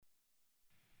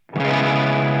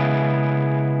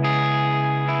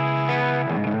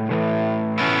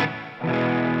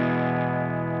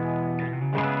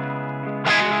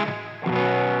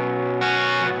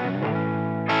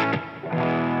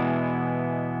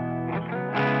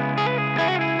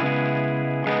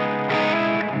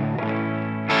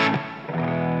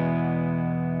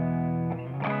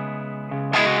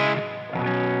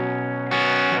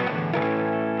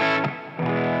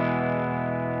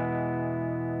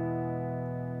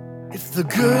If the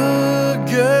good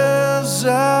girls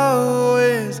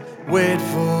always wait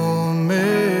for me,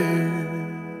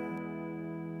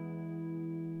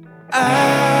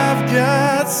 I've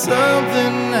got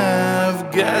something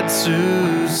I've got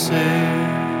to say.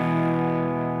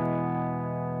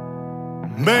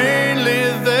 Mainly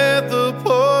that the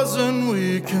poison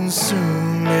we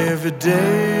consume every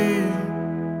day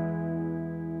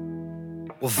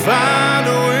will find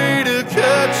a way to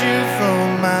cut you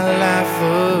from my life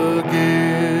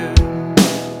again.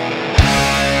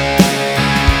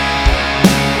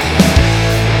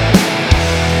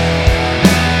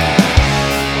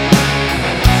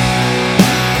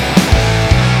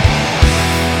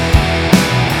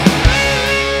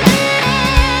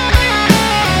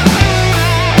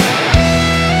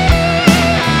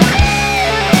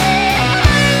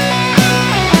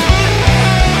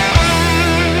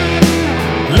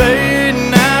 Late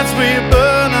nights we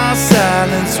burn our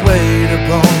silence, wait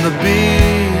upon the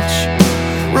beach.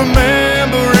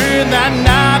 Remembering that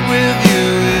night with you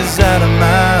is out of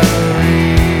my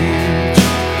reach.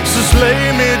 So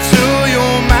slay me to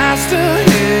your master,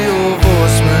 hear your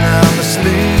voice when I'm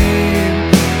asleep.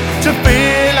 To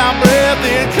feel our breath,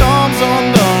 it comes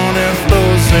undone and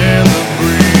flows in the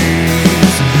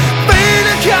breeze. Feel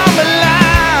it come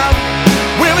alive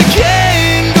when we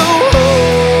can't go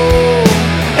home,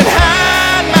 and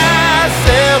hide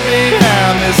myself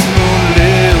behind this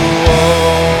moonlit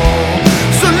wall.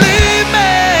 So leave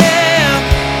me,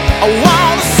 I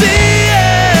wanna see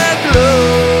it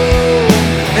glow,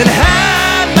 and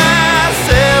hide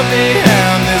myself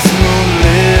behind this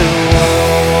moonlit wall.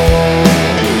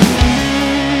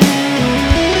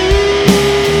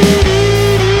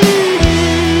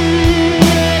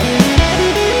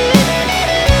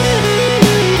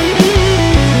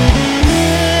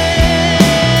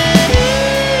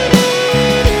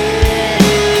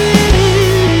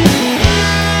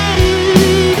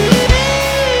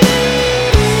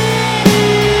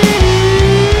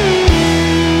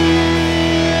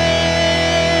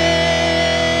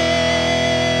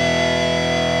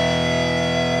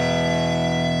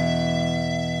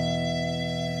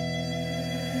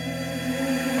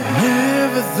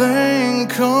 Everything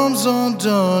comes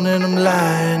undone and I'm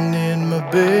lying in my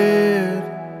bed,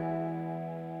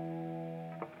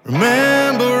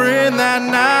 remembering that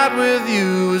night with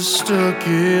you is stuck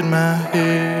in my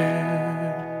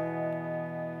head.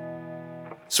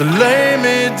 So lay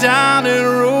me down in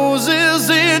roses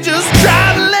and just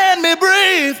try to let me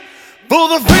breathe, for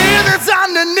the fear that's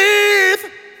underneath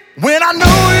when I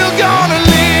know you're gonna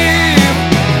leave.